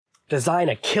Design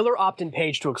a killer opt-in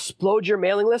page to explode your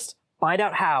mailing list? Find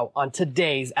out how on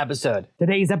today's episode.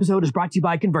 Today's episode is brought to you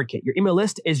by ConvertKit. Your email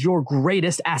list is your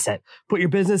greatest asset. Put your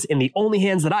business in the only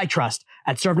hands that I trust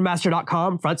at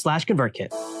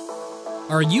servenomaster.com/ConvertKit.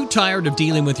 Are you tired of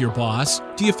dealing with your boss?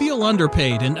 Do you feel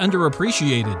underpaid and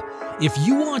underappreciated? If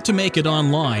you want to make it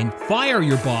online, fire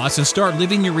your boss and start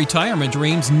living your retirement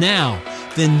dreams now,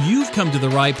 then you've come to the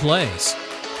right place.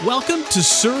 Welcome to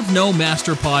Serve No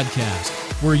Master Podcast,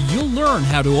 where you'll learn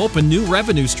how to open new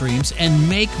revenue streams and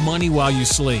make money while you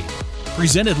sleep.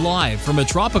 Presented live from a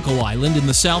tropical island in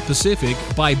the South Pacific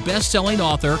by best-selling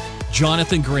author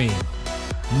Jonathan Green.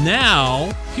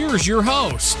 Now, here's your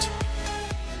host.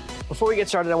 Before we get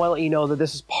started, I want to let you know that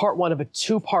this is part one of a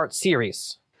two-part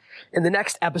series. In the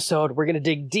next episode, we're going to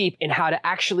dig deep in how to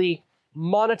actually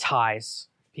monetize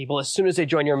people as soon as they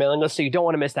join your mailing list, so you don't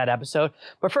want to miss that episode.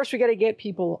 But first, we got to get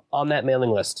people on that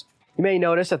mailing list. You may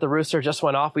notice that the rooster just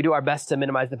went off. We do our best to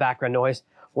minimize the background noise.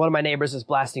 One of my neighbors is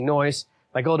blasting noise.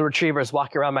 My golden retriever is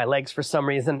walking around my legs for some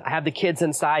reason. I have the kids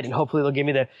inside, and hopefully they'll give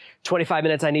me the 25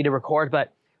 minutes I need to record.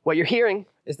 But what you're hearing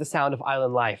is the sound of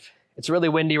island life. It's really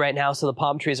windy right now, so the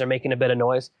palm trees are making a bit of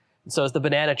noise. And so is the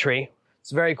banana tree.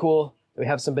 It's very cool that we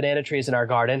have some banana trees in our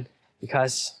garden,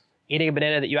 because eating a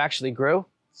banana that you actually grew,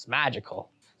 it's magical.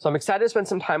 So I'm excited to spend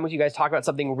some time with you guys, talk about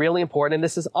something really important. And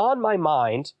this is on my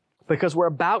mind because we're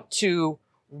about to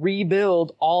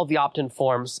rebuild all of the opt-in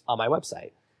forms on my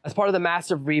website. As part of the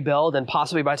massive rebuild, and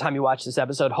possibly by the time you watch this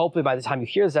episode, hopefully by the time you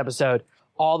hear this episode,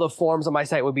 all the forms on my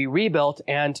site will be rebuilt.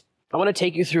 And I want to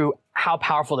take you through how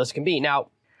powerful this can be. Now,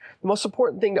 the most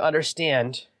important thing to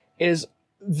understand is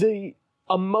the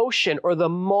emotion or the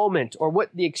moment or what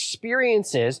the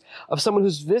experience is of someone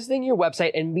who's visiting your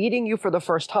website and meeting you for the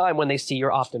first time when they see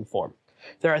your opt-in form.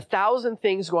 There are 1,000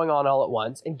 things going on all at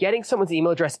once, and getting someone's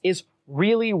email address is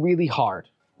really, really hard.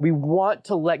 We want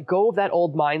to let go of that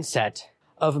old mindset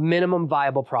of minimum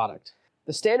viable product.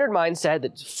 The standard mindset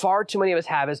that far too many of us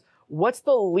have is, what's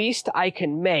the least I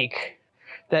can make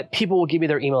that people will give me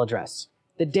their email address?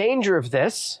 The danger of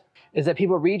this is that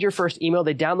people read your first email,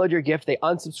 they download your gift, they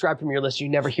unsubscribe from your list, you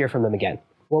never hear from them again.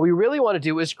 What we really want to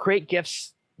do is create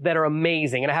gifts that are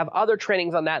amazing. And I have other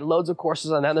trainings on that, loads of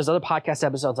courses on that, and there's other podcast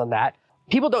episodes on that.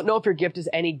 People don't know if your gift is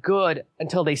any good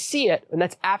until they see it, and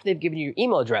that's after they've given you your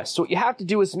email address. So what you have to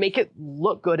do is make it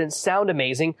look good and sound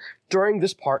amazing during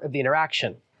this part of the interaction.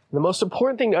 And the most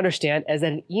important thing to understand is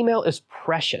that an email is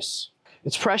precious.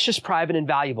 It's precious, private, and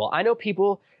valuable. I know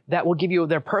people that will give you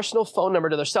their personal phone number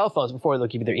to their cell phones before they'll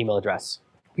give you their email address.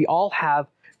 We all have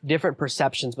different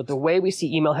perceptions, but the way we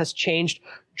see email has changed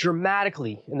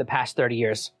dramatically in the past 30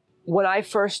 years. When I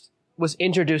first was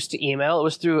introduced to email, it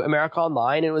was through America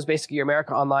Online, and it was basically your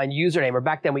America Online username, or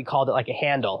back then we called it like a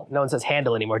handle. No one says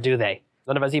handle anymore, do they?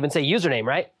 None of us even say username,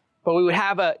 right? But we would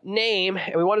have a name,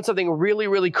 and we wanted something really,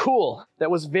 really cool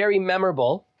that was very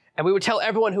memorable. And we would tell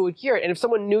everyone who would hear it. And if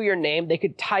someone knew your name, they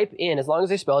could type in, as long as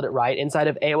they spelled it right, inside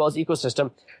of AOL's ecosystem,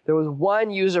 there was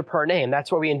one user per name.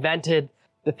 That's where we invented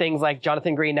the things like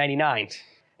Jonathan Green 99.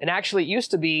 And actually, it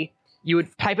used to be, you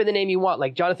would type in the name you want,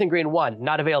 like Jonathan Green 1,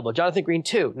 not available. Jonathan Green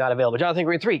 2, not available. Jonathan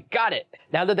Green 3, got it.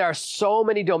 Now that there are so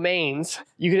many domains,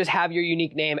 you can just have your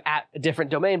unique name at a different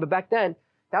domain. But back then,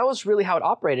 that was really how it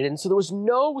operated. And so there was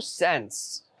no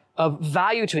sense of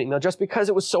value to an email just because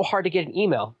it was so hard to get an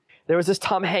email. There was this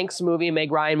Tom Hanks movie,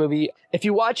 Meg Ryan movie. If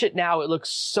you watch it now, it looks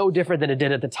so different than it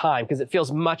did at the time because it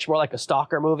feels much more like a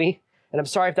stalker movie. And I'm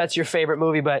sorry if that's your favorite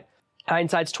movie, but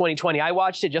hindsight's 2020. I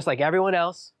watched it just like everyone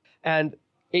else. And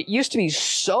it used to be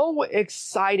so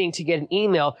exciting to get an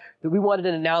email that we wanted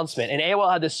an announcement. And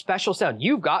AOL had this special sound,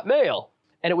 "You've got mail."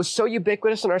 And it was so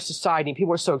ubiquitous in our society, and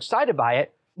people were so excited by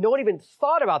it, no one even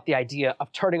thought about the idea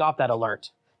of turning off that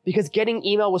alert because getting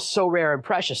email was so rare and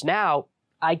precious. Now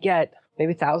I get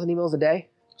maybe 1,000 emails a day.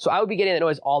 So I would be getting that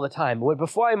noise all the time.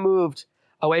 Before I moved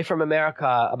away from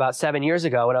America about 7 years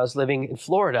ago when I was living in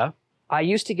Florida, I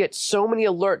used to get so many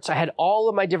alerts. I had all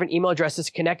of my different email addresses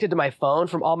connected to my phone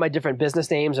from all my different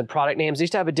business names and product names. I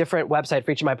used to have a different website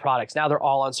for each of my products. Now they're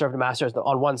all on Serve No Masters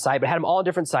on one site, but I had them all on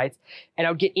different sites. And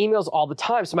I would get emails all the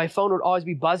time. So my phone would always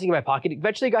be buzzing in my pocket. It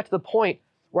eventually got to the point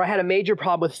where I had a major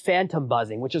problem with phantom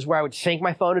buzzing, which is where I would think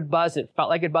my phone would buzz. It felt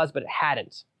like it buzzed, but it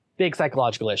hadn't. Big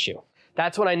psychological issue.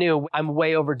 That's when I knew I'm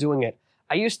way overdoing it.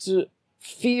 I used to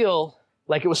feel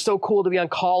like it was so cool to be on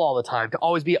call all the time, to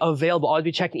always be available, always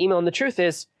be checking email. And the truth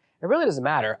is, it really doesn't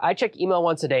matter. I check email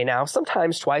once a day now,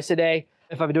 sometimes twice a day.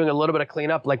 If I'm doing a little bit of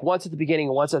cleanup, like once at the beginning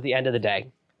and once at the end of the day.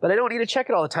 But I don't need to check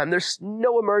it all the time. There's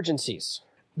no emergencies.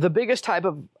 The biggest type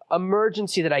of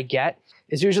emergency that I get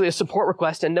is usually a support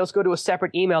request, and those go to a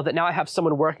separate email that now I have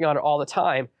someone working on it all the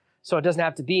time. so it doesn't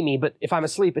have to be me, but if I'm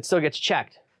asleep, it still gets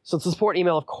checked. So the support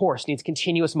email, of course, needs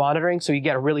continuous monitoring, so you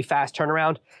get a really fast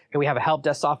turnaround, and we have a help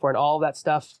desk software and all of that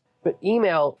stuff. But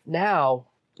email now,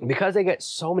 because I get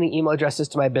so many email addresses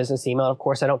to my business email, and of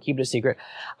course I don't keep it a secret,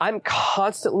 I'm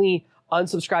constantly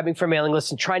unsubscribing from mailing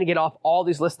lists and trying to get off all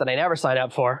these lists that I never sign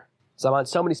up for. So I'm on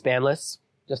so many spam lists,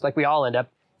 just like we all end up,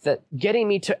 that getting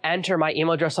me to enter my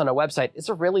email address on a website is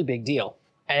a really big deal.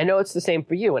 And I know it's the same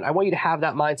for you, and I want you to have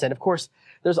that mindset. Of course,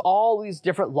 there's all these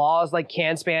different laws like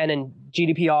CAN-SPAM and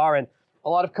GDPR and a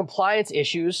lot of compliance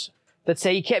issues that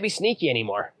say you can't be sneaky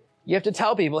anymore. You have to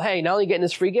tell people, hey, not only getting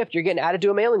this free gift, you're getting added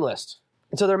to a mailing list.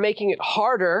 And so they're making it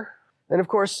harder. And of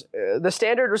course, the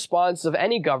standard response of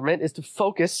any government is to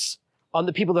focus on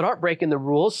the people that aren't breaking the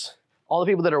rules, all the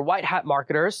people that are white hat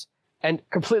marketers, and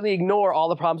completely ignore all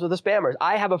the problems with the spammers.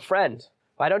 I have a friend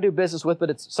I don't do business with, but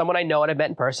it's someone I know and I've met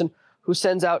in person who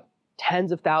sends out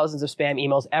tens of thousands of spam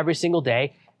emails every single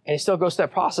day, and he still goes through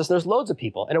that process. There's loads of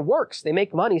people, and it works. They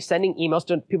make money sending emails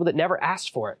to people that never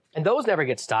asked for it, and those never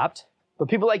get stopped. But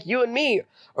people like you and me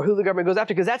are who the government goes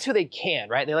after because that's who they can,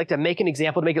 right? They like to make an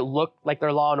example to make it look like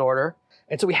they're law and order.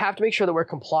 And so we have to make sure that we're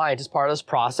compliant as part of this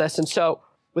process. And so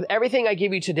with everything I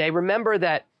give you today, remember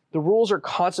that the rules are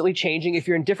constantly changing. If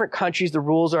you're in different countries, the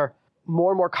rules are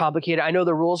more and more complicated. I know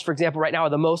the rules, for example, right now are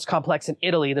the most complex in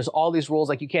Italy. There's all these rules,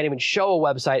 like you can't even show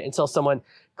a website until someone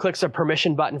clicks a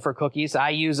permission button for cookies.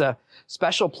 I use a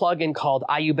special plugin called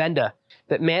Ayubenda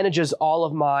that manages all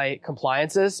of my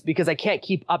compliances because I can't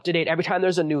keep up to date. Every time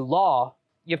there's a new law,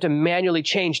 you have to manually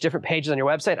change different pages on your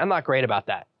website. I'm not great about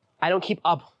that. I don't keep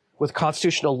up with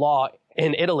constitutional law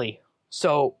in Italy.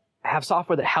 So I have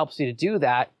software that helps me to do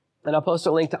that. And I'll post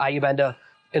a link to Ayubenda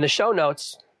in the show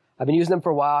notes. I've been using them for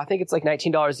a while. I think it's like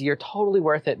 $19 a year. Totally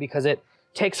worth it because it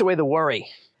takes away the worry.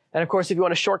 And of course, if you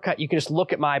want a shortcut, you can just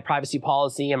look at my privacy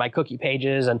policy and my cookie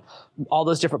pages and all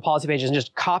those different policy pages and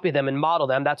just copy them and model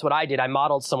them. That's what I did. I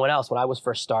modeled someone else when I was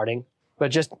first starting. But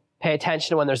just pay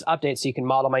attention when there's updates so you can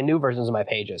model my new versions of my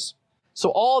pages. So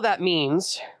all that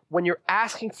means when you're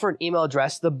asking for an email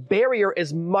address, the barrier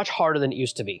is much harder than it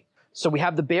used to be. So we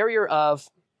have the barrier of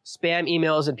spam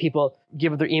emails and people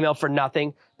give their email for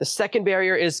nothing. The second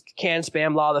barrier is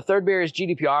CAN-SPAM law. The third barrier is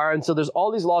GDPR. And so there's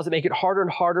all these laws that make it harder and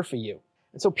harder for you.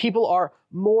 And so people are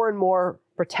more and more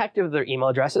protective of their email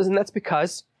addresses. And that's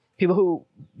because people who,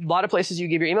 a lot of places you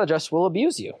give your email address will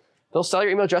abuse you. They'll sell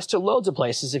your email address to loads of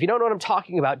places. If you don't know what I'm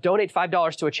talking about, donate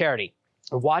 $5 to a charity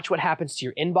and watch what happens to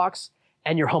your inbox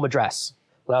and your home address.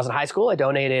 When I was in high school, I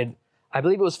donated, I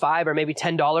believe it was $5 or maybe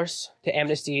 $10 to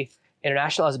Amnesty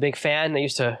International. I was a big fan. I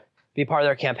used to be part of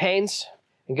their campaigns.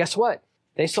 And guess what?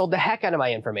 They sold the heck out of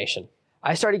my information.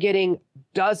 I started getting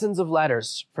dozens of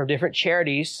letters from different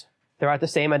charities. They're at the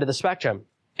same end of the spectrum.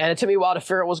 And it took me a while to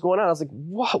figure out what was going on. I was like,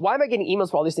 why am I getting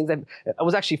emails for all these things? It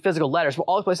was actually physical letters from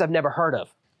all the places I've never heard of.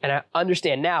 And I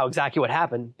understand now exactly what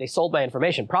happened. They sold my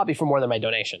information, probably for more than my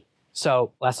donation.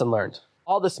 So, lesson learned.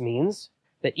 All this means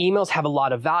that emails have a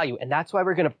lot of value. And that's why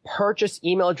we're going to purchase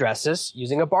email addresses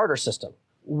using a barter system.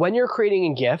 When you're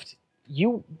creating a gift,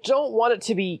 you don't want it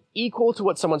to be equal to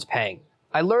what someone's paying.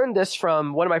 I learned this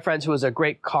from one of my friends who was a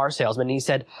great car salesman. He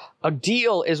said, a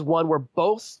deal is one where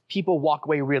both people walk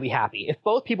away really happy. If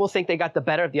both people think they got the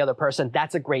better of the other person,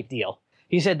 that's a great deal.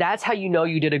 He said, that's how you know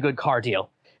you did a good car deal.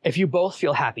 If you both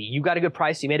feel happy, you got a good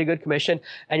price, you made a good commission,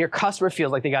 and your customer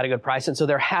feels like they got a good price, and so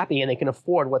they're happy and they can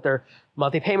afford what their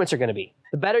monthly payments are going to be.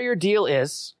 The better your deal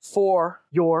is for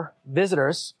your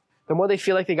visitors, the more they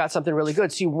feel like they got something really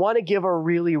good. So you want to give a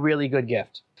really, really good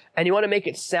gift. And you want to make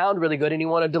it sound really good, and you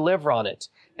want to deliver on it.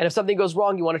 And if something goes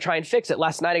wrong, you want to try and fix it.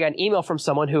 Last night, I got an email from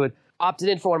someone who had opted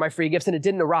in for one of my free gifts, and it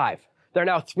didn't arrive. There are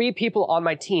now 3 people on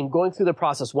my team going through the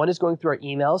process. One is going through our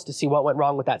emails to see what went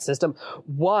wrong with that system.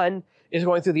 One is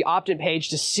going through the opt-in page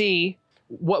to see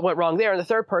what went wrong there. And the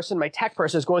third person, my tech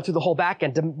person, is going through the whole back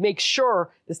end to make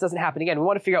sure this doesn't happen again. We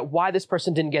want to figure out why this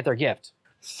person didn't get their gift.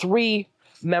 3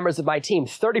 members of my team,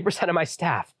 30% of my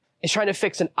staff, is trying to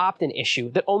fix an opt-in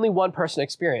issue that only one person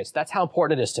experienced. That's how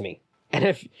important it is to me. And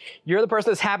if you're the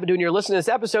person that's happened to and you're listening to this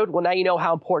episode, well, now you know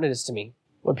how important it is to me.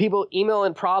 When people email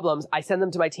in problems, I send them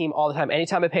to my team all the time.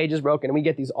 Anytime a page is broken, and we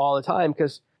get these all the time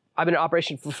because I've been in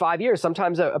operation for 5 years.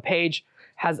 Sometimes a page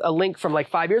has a link from like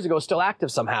 5 years ago still active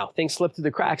somehow. Things slip through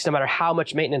the cracks no matter how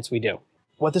much maintenance we do.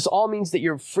 What this all means that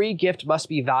your free gift must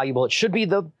be valuable. It should be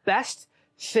the best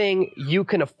thing you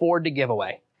can afford to give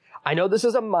away. I know this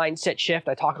is a mindset shift.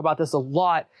 I talk about this a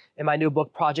lot in my new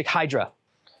book, Project Hydra.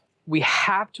 We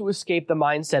have to escape the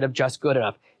mindset of just good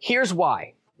enough. Here's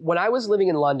why. When I was living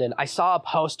in London, I saw a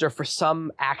poster for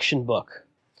some action book.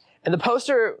 And the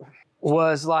poster,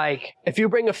 was like, if you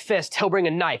bring a fist, he'll bring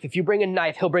a knife. If you bring a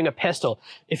knife, he'll bring a pistol.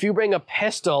 If you bring a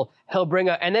pistol, he'll bring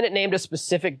and then it named a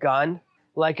specific gun,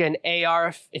 like an AR,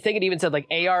 I think it even said like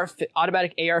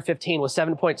automatic AR-15 with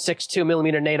 7.62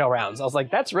 millimeter NATO rounds. I was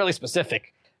like, that's really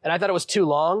specific. And I thought it was too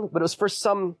long, but it was for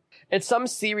it's some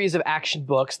series of action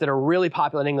books that are really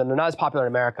popular in England. They're not as popular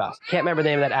in America. Can't remember the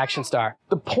name of that action star.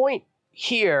 The point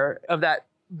here of that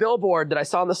billboard that I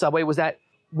saw on the subway was that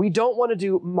we don't want to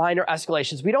do minor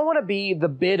escalations. We don't want to be the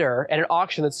bidder at an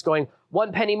auction that's going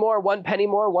 1 penny more, 1 penny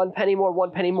more, 1 penny more,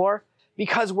 1 penny more,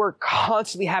 because we're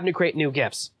constantly having to create new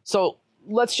gifts. So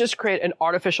let's just create an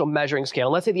artificial measuring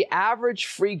scale. Let's say the average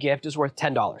free gift is worth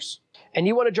 $10. And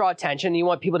you want to draw attention, and you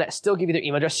want people to still give you their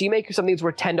email address. So you make something that's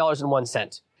worth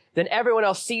 $10.01. Then everyone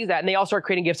else sees that, and they all start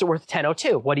creating gifts that are worth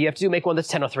 $10.02. What do you have to do? Make one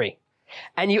that's $10.03.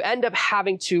 And you end up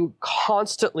having to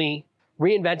constantly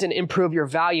reinvent and improve your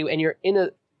value, and you're in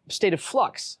a state of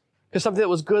flux because something that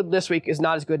was good this week is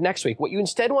not as good next week. What you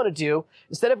instead want to do,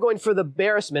 instead of going for the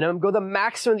barest minimum, go the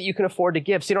maximum that you can afford to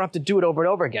give so you don't have to do it over and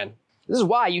over again. This is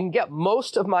why you can get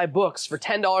most of my books for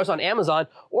 $10 on Amazon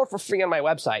or for free on my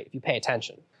website if you pay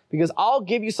attention. Because I'll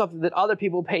give you something that other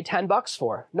people pay $10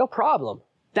 for. No problem.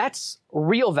 That's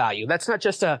real value. That's not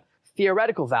just a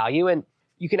theoretical value. And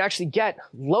you can actually get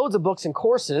loads of books and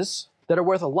courses that are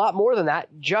worth a lot more than that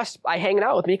just by hanging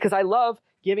out with me because I love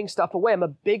giving stuff away. I'm a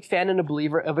big fan and a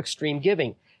believer of extreme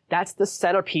giving. That's the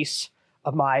centerpiece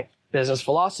of my business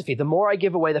philosophy. The more I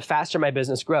give away, the faster my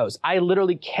business grows. I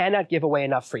literally cannot give away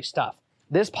enough free stuff.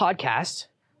 This podcast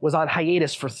was on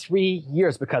hiatus for 3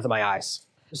 years because of my eyes.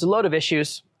 There's a load of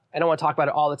issues. I don't want to talk about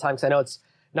it all the time because I know it's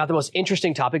not the most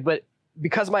interesting topic, but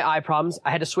because of my eye problems, I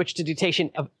had to switch to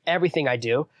dictation of everything I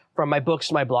do, from my books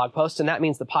to my blog posts. And that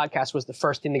means the podcast was the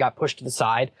first thing that got pushed to the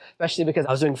side, especially because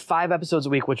I was doing 5 episodes a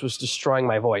week, which was destroying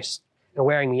my voice and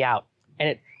wearing me out.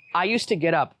 And I used to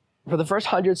get up for the first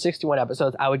 161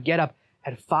 episodes. I would get up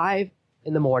at 5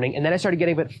 in the morning. And then I started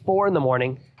getting up at 4 in the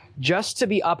morning just to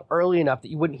be up early enough that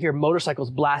you wouldn't hear motorcycles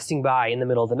blasting by in the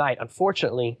middle of the night.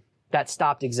 Unfortunately, that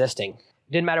stopped existing.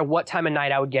 It didn't matter what time of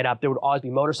night I would get up. There would always be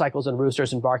motorcycles and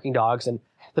roosters and barking dogs and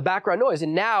the background noise.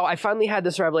 And now I finally had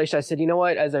this revelation. I said, you know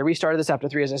what? As I restarted this after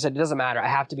 3 years, I said, it doesn't matter. I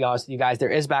have to be honest with you guys. There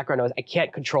is background noise. I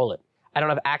can't control it. I don't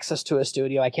have access to a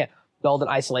studio. I can't build an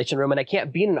isolation room, and I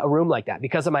can't be in a room like that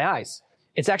because of my eyes.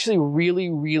 It's actually really,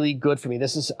 really good for me.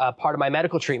 This is a part of my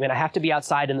medical treatment. I have to be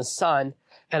outside in the sun,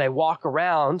 and I walk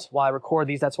around while I record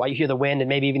these. That's why you hear the wind and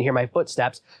maybe even hear my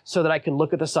footsteps, so that I can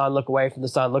look at the sun, look away from the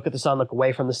sun, look at the sun, look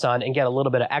away from the sun, and get a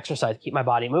little bit of exercise, keep my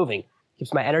body moving,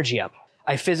 keeps my energy up.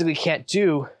 I physically can't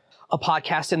do a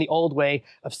podcast in the old way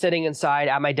of sitting inside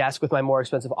at my desk with my more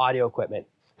expensive audio equipment.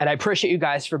 And I appreciate you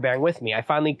guys for bearing with me. I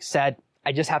finally said,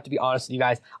 I just have to be honest with you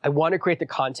guys. I want to create the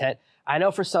content. I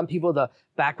know for some people, the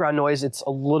background noise, it's a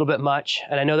little bit much.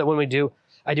 And I know that when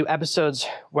I do episodes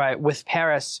with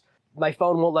Paris, my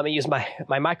phone won't let me use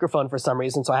my microphone for some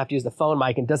reason. So I have to use the phone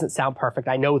mic and it doesn't sound perfect.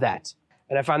 I know that.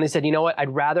 And I finally said, you know what? I'd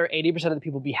rather 80% of the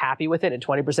people be happy with it and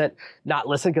 20% not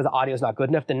listen because the audio is not good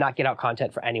enough than not get out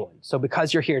content for anyone. So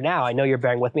because you're here now, I know you're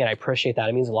bearing with me and I appreciate that.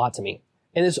 It means a lot to me.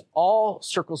 And this all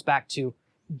circles back to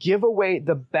give away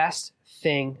the best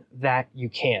thing that you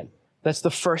can. That's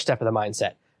the first step of the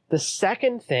mindset. The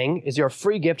second thing is your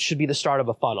free gift should be the start of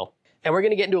a funnel. And we're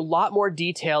going to get into a lot more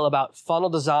detail about funnel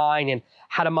design and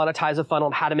how to monetize a funnel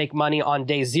and how to make money on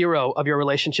day 0 of your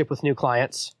relationship with new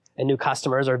clients and new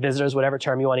customers or visitors, whatever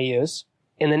term you want to use,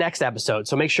 in the next episode.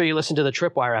 So make sure you listen to the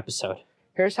Tripwire episode.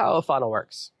 Here's how a funnel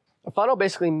works. A funnel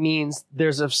basically means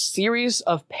there's a series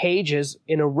of pages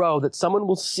in a row that someone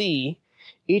will see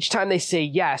each time they say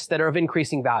yes that are of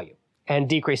increasing value and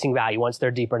decreasing value once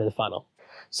they're deeper into the funnel.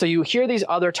 So you hear these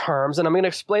other terms, and I'm going to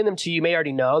explain them to you. You may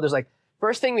already know. There's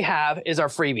first thing we have is our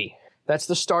freebie. That's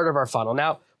the start of our funnel.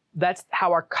 Now, that's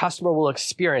how our customer will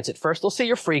experience it. First, they'll see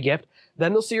your free gift.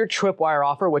 Then they'll see your Tripwire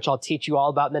offer, which I'll teach you all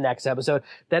about in the next episode.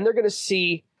 Then they're going to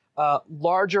see a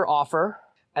larger offer,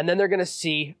 and then they're going to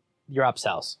see your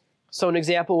upsells. So an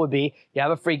example would be, you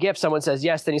have a free gift. Someone says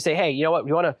yes. Then you say, hey, you know what?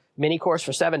 You want a mini course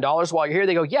for $7 while you're here?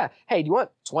 They go, yeah. Hey, do you want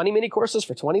 20 mini courses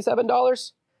for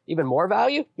 $27? Even more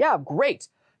value? Yeah, great.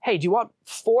 Hey, do you want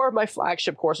 4 of my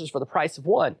flagship courses for the price of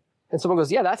 1? And someone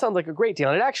goes, yeah, that sounds like a great deal.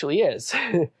 And it actually is.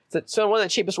 So one of the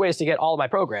cheapest ways to get all of my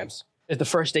programs is the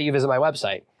first day you visit my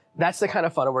website. That's the kind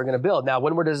of funnel we're going to build. Now,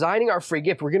 when we're designing our free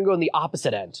gift, we're going to go in the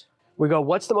opposite end. We go,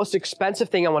 what's the most expensive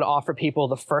thing I want to offer people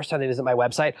the first time they visit my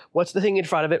website? What's the thing in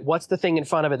front of it? What's the thing in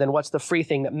front of it? Then what's the free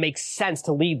thing that makes sense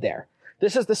to lead there?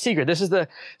 This is the secret. This is the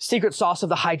secret sauce of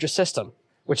the Hydra system,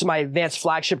 which is my advanced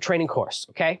flagship training course.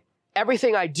 Okay.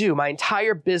 Everything I do, my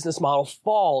entire business model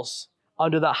falls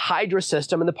under the Hydra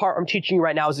system. And the part I'm teaching you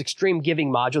right now is Extreme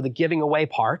Giving module, the giving away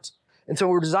part. And so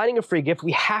when we're designing a free gift,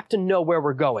 we have to know where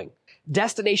we're going.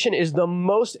 Destination is the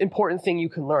most important thing you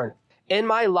can learn. In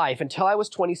my life, until I was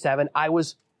 27, I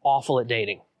was awful at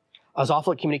dating. I was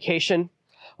awful at communication.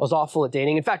 I was awful at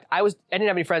dating. In fact, I didn't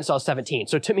have any friends until I was 17.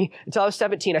 So to me, until I was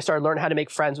 17, I started learning how to make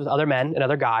friends with other men and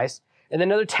other guys. And then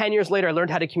another 10 years later, I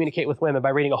learned how to communicate with women by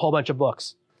reading a whole bunch of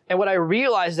books. And what I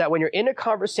realized is that when you're in a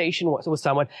conversation with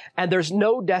someone and there's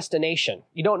no destination,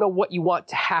 you don't know what you want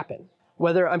to happen.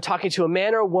 Whether I'm talking to a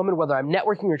man or a woman, whether I'm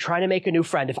networking or trying to make a new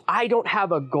friend, if I don't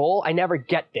have a goal, I never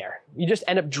get there. You just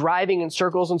end up driving in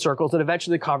circles and circles, and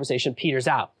eventually the conversation peters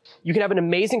out. You can have an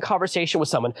amazing conversation with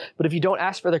someone, but if you don't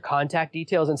ask for their contact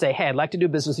details and say, hey, I'd like to do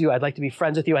business with you, I'd like to be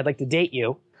friends with you, I'd like to date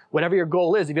you, whatever your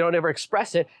goal is, if you don't ever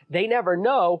express it, they never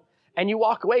know, and you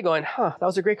walk away going, that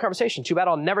was a great conversation. Too bad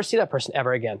I'll never see that person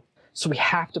ever again. So we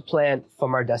have to plan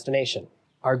from our destination.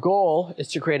 Our goal is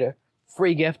to create a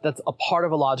free gift that's a part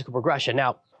of a logical progression.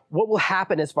 Now, what will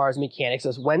happen as far as mechanics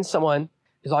is when someone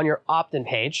is on your opt-in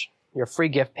page, your free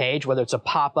gift page, whether it's a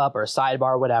pop-up or a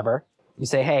sidebar or whatever, you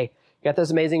say, hey, you got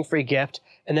this amazing free gift.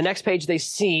 And the next page they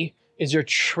see is your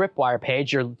Tripwire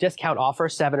page, your discount offer,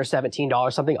 $7 or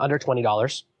 $17, something under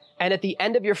 $20. And at the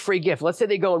end of your free gift, let's say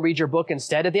they go and read your book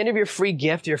instead. At the end of your free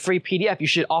gift, your free PDF, you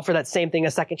should offer that same thing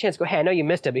a second chance. Go, hey, I know you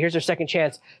missed it, but here's your second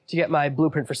chance to get my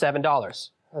blueprint for $7. That's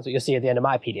what you'll see at the end of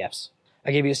my PDFs.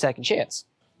 I gave you a second chance.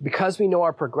 Because we know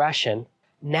our progression,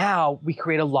 now we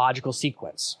create a logical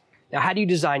sequence. Now, how do you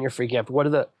design your free gift?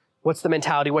 What's the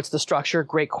mentality? What's the structure?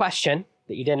 Great question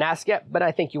that you didn't ask yet, but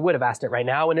I think you would have asked it right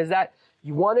now. And is that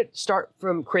you want to start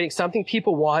from creating something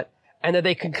people want and that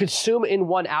they can consume in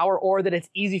 1 hour, or that it's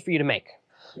easy for you to make.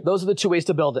 Those are the two ways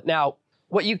to build it. Now,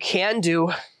 what you can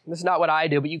do, this is not what I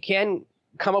do, but you can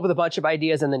come up with a bunch of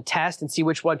ideas and then test and see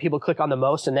which one people click on the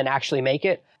most and then actually make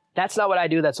it. That's not what I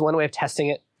do. That's one way of testing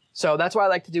it. So that's why I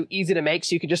like to do easy to make,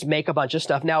 so you can just make a bunch of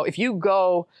stuff. Now, if you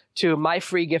go to my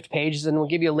free gift pages, and we'll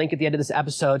give you a link at the end of this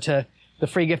episode to the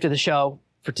free gift of the show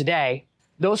for today,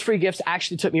 those free gifts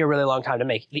actually took me a really long time to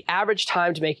make. The average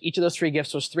time to make each of those free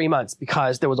gifts was 3 months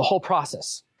because there was a whole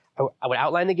process. I would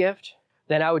outline the gift,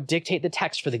 then I would dictate the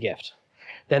text for the gift.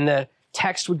 Then the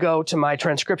text would go to my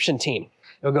transcription team.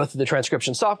 It would go through the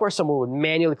transcription software. Someone would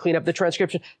manually clean up the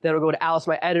transcription. Then it would go to Alice,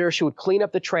 my editor. She would clean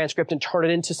up the transcript and turn it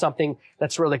into something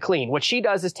that's really clean. What she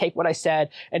does is take what I said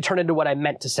and turn it into what I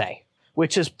meant to say,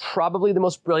 which is probably the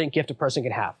most brilliant gift a person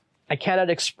can have. I cannot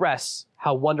express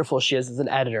how wonderful she is as an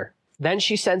editor. Then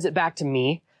she sends it back to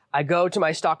me. I go to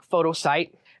my stock photo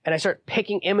site and I start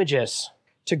picking images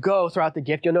to go throughout the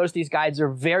gift. You'll notice these guides are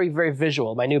very, very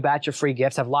visual. My new batch of free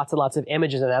gifts have lots and lots of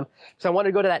images in them. So I wanted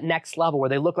to go to that next level where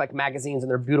they look like magazines and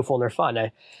they're beautiful and they're fun.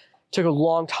 It took a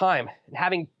long time. And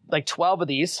having like 12 of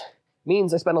these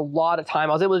means I spent a lot of time.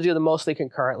 I was able to do them mostly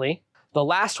concurrently. The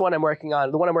last one I'm working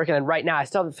on, the one I'm working on right now, I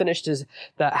still haven't finished, is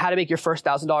the How to Make Your First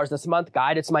 $1,000 This Month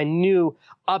guide. It's my new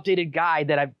updated guide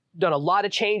that I've done a lot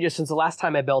of changes since the last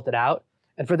time I built it out.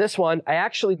 And for this one, I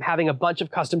actually am having a bunch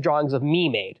of custom drawings of me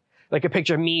made. Like a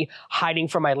picture of me hiding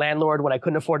from my landlord when I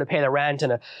couldn't afford to pay the rent,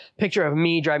 and a picture of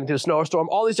me driving through a snowstorm,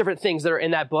 all these different things that are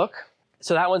in that book.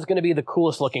 So that one's going to be the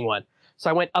coolest looking one. So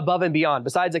I went above and beyond.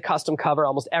 Besides a custom cover,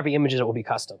 almost every image will be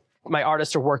custom. My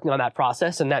artists are working on that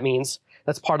process, and that means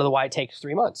that's part of the why it takes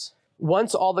 3 months.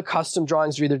 Once all the custom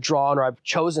drawings are either drawn or I've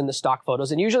chosen the stock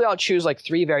photos, and usually I'll choose like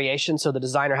 3 variations so the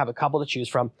designer have a couple to choose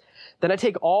from. Then I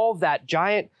take all of that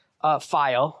giant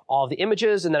file, all of the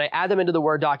images, and then I add them into the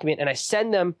Word document and I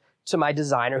send them to my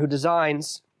designer, who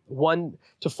designs 1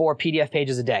 to 4 PDF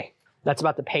pages a day. That's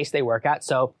about the pace they work at.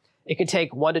 So it can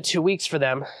take 1 to 2 weeks for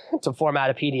them to format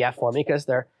a PDF for me because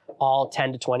they're all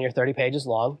 10 to 20 or 30 pages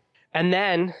long. And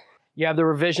then you have the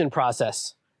revision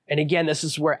process. And again, this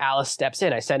is where Alice steps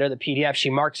in. I send her the PDF.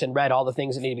 She marks in red all the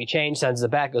things that need to be changed, sends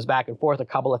it back, goes back and forth a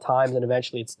couple of times, and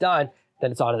eventually it's done.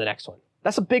 Then it's on to the next one.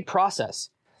 That's a big process.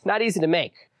 It's not easy to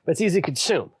make, but it's easy to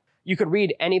consume. You could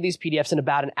read any of these PDFs in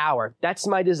about an hour. That's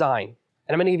my design.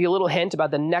 And I'm going to give you a little hint about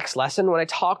the next lesson. When I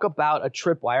talk about a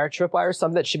tripwire is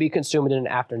something that should be consumed in an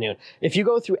afternoon. If you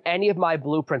go through any of my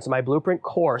blueprints, my blueprint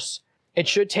course, it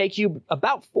should take you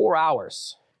about 4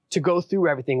 hours to go through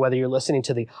everything, whether you're listening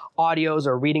to the audios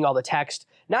or reading all the text.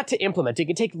 Not to implement. It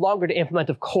can take longer to implement,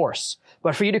 of course.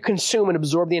 But for you to consume and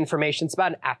absorb the information, it's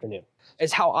about an afternoon.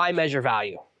 It's how I measure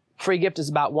value. Free gift is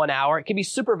about 1 hour. It can be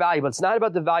super valuable. It's not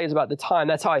about the value, it's about the time.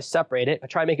 That's how I separate it. I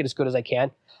try to make it as good as I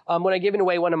can. When I'm giving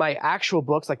away one of my actual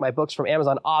books, like my books from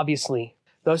Amazon, obviously,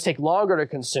 those take longer to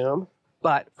consume.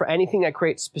 But for anything I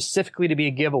create specifically to be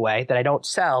a giveaway that I don't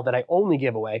sell, that I only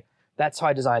give away, that's how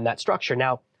I design that structure.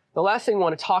 Now, The last thing we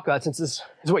want to talk about, since this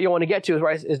is what you want to get to,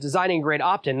 is designing a great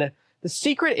opt-in. The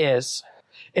secret is,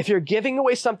 if you're giving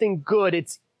away something good,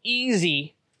 it's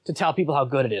easy to tell people how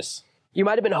good it is. You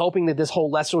might have been hoping that this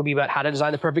whole lesson would be about how to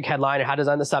design the perfect headline or how to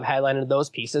design the sub-headline and those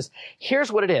pieces.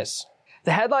 Here's what it is.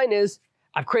 The headline is,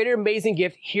 I've created an amazing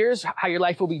gift. Here's how your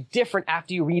life will be different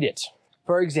after you read it.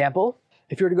 For example,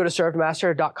 if you were to go to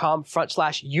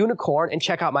servedmaster.com/unicorn and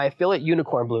check out my affiliate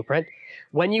unicorn blueprint,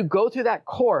 when you go through that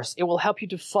course, it will help you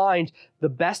to find the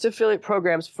best affiliate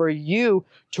programs for you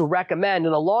to recommend.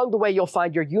 And along the way, you'll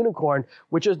find your unicorn,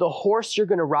 which is the horse you're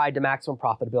going to ride to maximum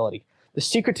profitability. The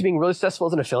secret to being really successful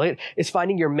as an affiliate is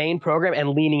finding your main program and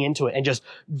leaning into it and just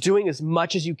doing as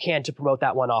much as you can to promote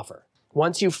that one offer.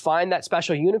 Once you find that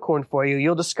special unicorn for you,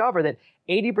 you'll discover that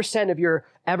 80% of your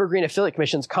evergreen affiliate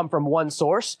commissions come from one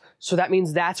source. So that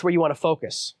means that's where you want to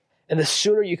focus. And the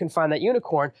sooner you can find that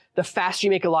unicorn, the faster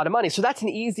you make a lot of money. So that's an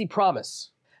easy promise.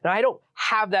 Now, I don't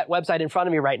have that website in front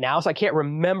of me right now, so I can't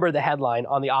remember the headline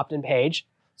on the opt-in page.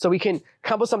 So we can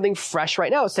come up with something fresh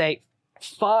right now. Say,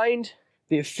 find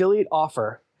the affiliate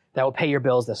offer that will pay your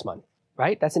bills this month,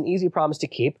 right? That's an easy promise to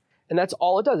keep. And that's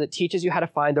all it does. It teaches you how to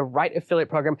find the right affiliate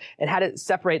program and how to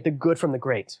separate the good from the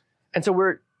great. And so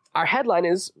our headline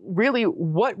is really,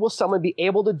 what will someone be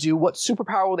able to do? What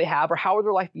superpower will they have? Or how will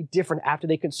their life be different after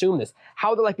they consume this? How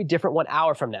will their life be different 1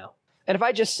 hour from now? And if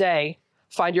I just say,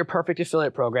 find your perfect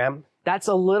affiliate program, that's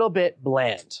a little bit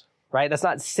bland, right? That's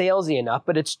not salesy enough,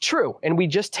 but it's true. And we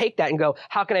just take that and go,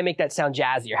 how can I make that sound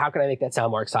jazzy? Or how can I make that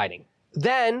sound more exciting?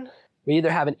 Then we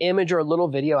either have an image or a little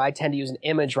video. I tend to use an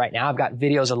image right now. I've got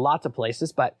videos in lots of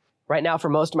places, but right now for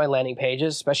most of my landing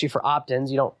pages, especially for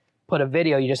opt-ins, you don't put a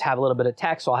video, you just have a little bit of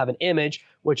text. So I'll have an image,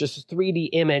 which is a 3D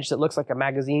image that looks like a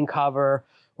magazine cover,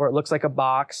 or it looks like a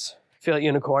box. Affiliate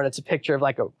unicorn, it's a picture of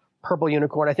like a purple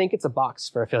unicorn. I think it's a box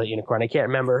for affiliate unicorn. I can't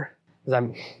remember because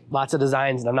I'm lots of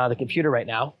designs and I'm not on the computer right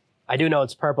now. I do know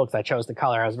it's purple because I chose the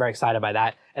color. I was very excited by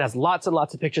that. It has lots and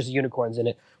lots of pictures of unicorns in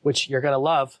it, which you're going to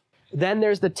love. Then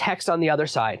there's the text on the other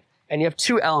side. And you have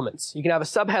two elements. You can have a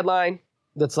subheadline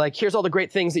that's like, here's all the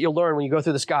great things that you'll learn when you go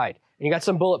through this guide. And you got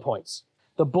some bullet points.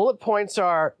 The bullet points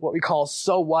are what we call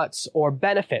so whats or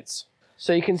benefits.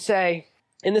 So you can say,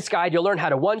 in this guide, you'll learn how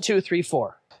to 1, 2, 3,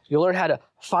 4. You'll learn how to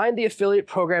find the affiliate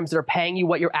programs that are paying you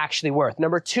what you're actually worth.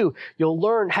 Number 2, you'll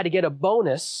learn how to get a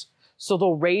bonus so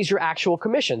they'll raise your actual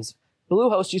commissions.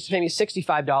 Bluehost used to pay me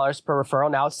 $65 per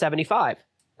referral. Now it's $75.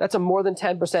 That's a more than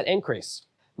 10% increase.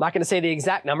 I'm not going to say the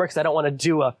exact number because I don't want to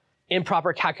do a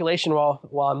improper calculation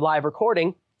while I'm live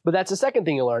recording, but that's the second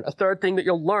thing you'll learn. A third thing that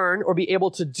you'll learn or be able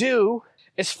to do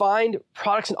is find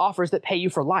products and offers that pay you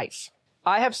for life.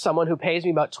 I have someone who pays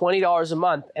me about $20 a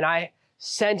month, and I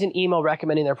sent an email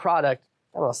recommending their product,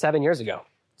 7 years ago.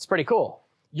 It's pretty cool.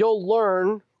 You'll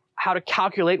learn how to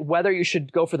calculate whether you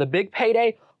should go for the big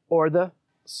payday or the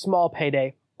small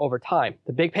payday over time.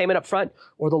 The big payment up front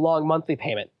or the long monthly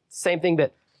payment. Same thing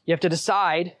that you have to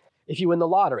decide if you win the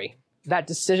lottery. That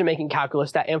decision-making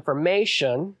calculus, that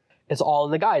information is all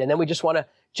in the guide. And then we just want to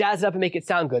jazz it up and make it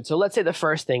sound good. So let's say the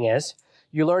first thing is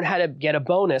you learn how to get a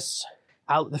bonus.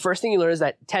 The first thing you learn is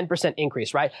that 10%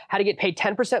 increase, right? How to get paid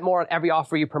 10% more on every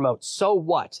offer you promote. So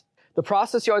what? The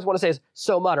process you always want to say is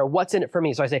so what, or what's in it for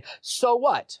me? So I say, so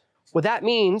what? Well, that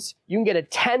means you can get a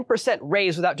 10%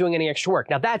 raise without doing any extra work.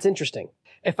 Now that's interesting.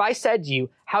 If I said to you,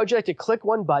 how would you like to click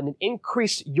one button and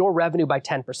increase your revenue by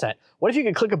 10%? What if you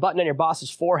could click a button on your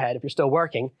boss's forehead if you're still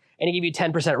working and he give you a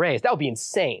 10% raise? That would be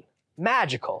insane.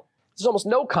 Magical. There's almost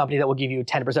no company that will give you a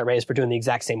 10% raise for doing the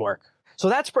exact same work. So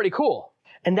that's pretty cool.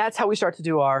 And that's how we start to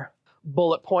do our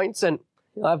bullet points. And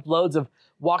I have loads of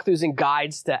walkthroughs and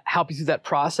guides to help you through that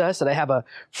process. And I have a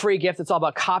free gift that's all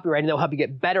about copywriting that will help you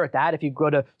get better at that. If you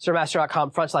go to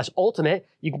servedmaster.com/ultimate,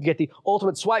 you can get the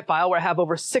ultimate swipe file where I have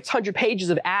over 600 pages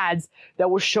of ads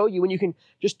that will show you when you can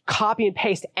just copy and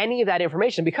paste any of that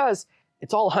information because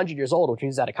it's all 100 years old, which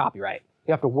means it's out of copyright.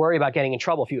 You have to worry about getting in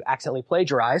trouble if you accidentally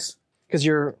plagiarize because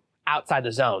you're outside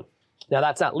the zone. Now,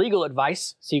 that's not legal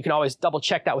advice, so you can always double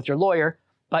check that with your lawyer,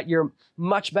 but you're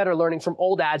much better learning from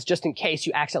old ads just in case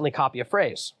you accidentally copy a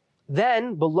phrase.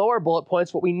 Then, below our bullet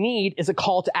points, what we need is a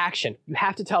call to action. You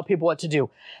have to tell people what to do.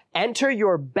 Enter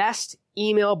your best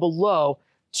email below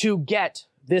to get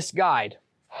this guide.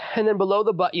 And then below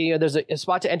the button, there's a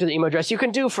spot to enter the email address. You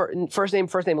can do for first name,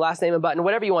 last name, and button,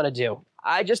 whatever you want to do.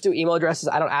 I just do email addresses.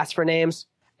 I don't ask for names.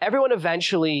 Everyone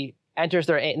eventually enters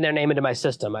their name into my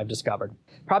system, I've discovered.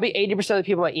 Probably 80% of the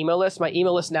people on my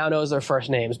email list now knows their first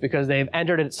names because they've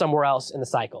entered it somewhere else in the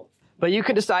cycle. But you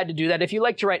can decide to do that. If you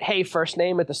like to write, hey, first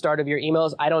name at the start of your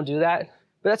emails, I don't do that.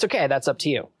 But that's okay. That's up to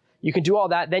you. You can do all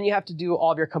that. Then you have to do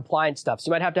all of your compliance stuff. So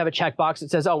you might have to have a checkbox that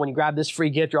says, when you grab this free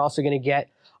gift, you're also going to get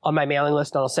on my mailing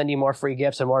list, and I'll send you more free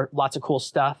gifts and lots of cool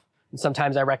stuff. And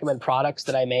sometimes I recommend products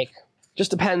that I make.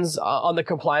 Just depends on the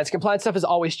compliance. Compliance stuff is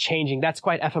always changing. That's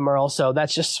quite ephemeral. So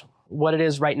that's just what it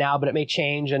is right now, but it may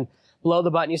change. And below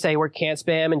the button, you say we're can't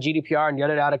spam and GDPR and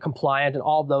yada yada compliant and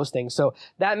all of those things. So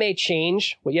that may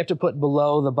change what you have to put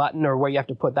below the button or where you have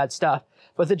to put that stuff.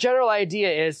 But the general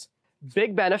idea is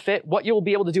big benefit, what you'll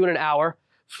be able to do in an hour.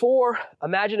 4,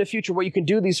 imagine a future where you can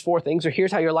do these 4 things, or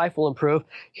here's how your life will improve.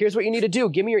 Here's what you need to do.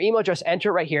 Give me your email address, enter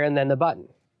it right here, and then the button.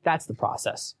 That's the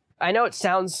process. I know it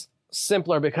sounds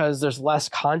simpler because there's less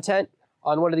content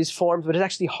on one of these forms, but it's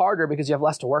actually harder because you have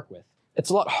less to work with. It's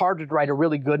a lot harder to write a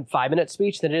really good 5-minute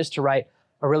speech than it is to write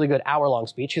a really good hour-long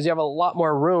speech because you have a lot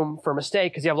more room for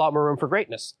mistake because you have a lot more room for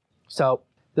greatness. So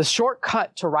the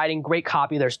shortcut to writing great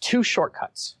copy, there's 2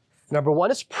 shortcuts. Number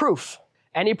 1 is proof.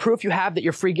 Any proof you have that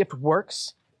your free gift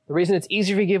works. The reason it's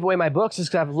easier to give away my books is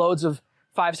because I have loads of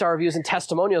 5-star reviews and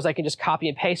testimonials I can just copy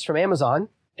and paste from Amazon.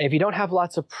 And if you don't have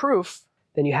lots of proof,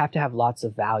 then you have to have lots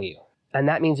of value. And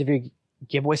that means if you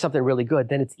give away something really good,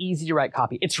 then it's easy to write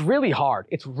copy. It's really hard.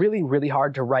 It's really, really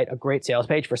hard to write a great sales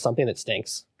page for something that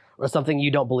stinks or something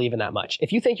you don't believe in that much.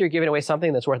 If you think you're giving away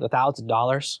something that's worth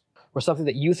 $1,000 or something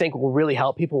that you think will really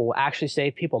help people, will actually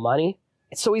save people money,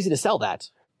 it's so easy to sell that,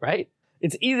 right?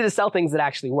 It's easy to sell things that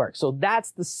actually work. So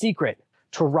that's the secret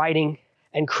to writing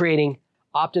and creating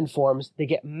opt-in forms. They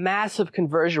get massive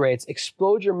conversion rates,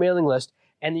 explode your mailing list,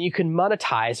 and then you can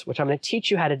monetize, which I'm going to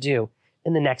teach you how to do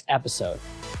in the next episode.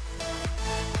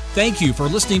 Thank you for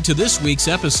listening to this week's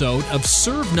episode of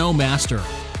Serve No Master.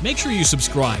 Make sure you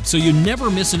subscribe so you never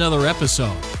miss another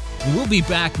episode. And we'll be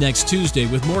back next Tuesday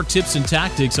with more tips and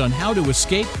tactics on how to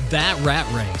escape that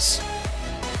rat race.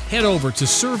 Head over to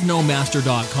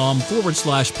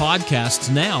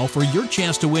servenomaster.com/podcasts now for your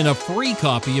chance to win a free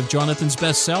copy of Jonathan's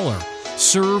bestseller,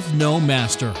 Serve No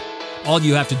Master. All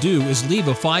you have to do is leave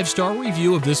a 5-star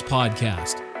review of this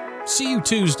podcast. See you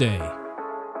Tuesday.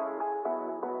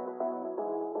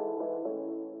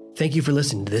 Thank you for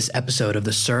listening to this episode of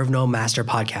the Serve No Master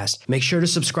podcast. Make sure to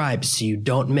subscribe so you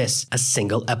don't miss a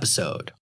single episode.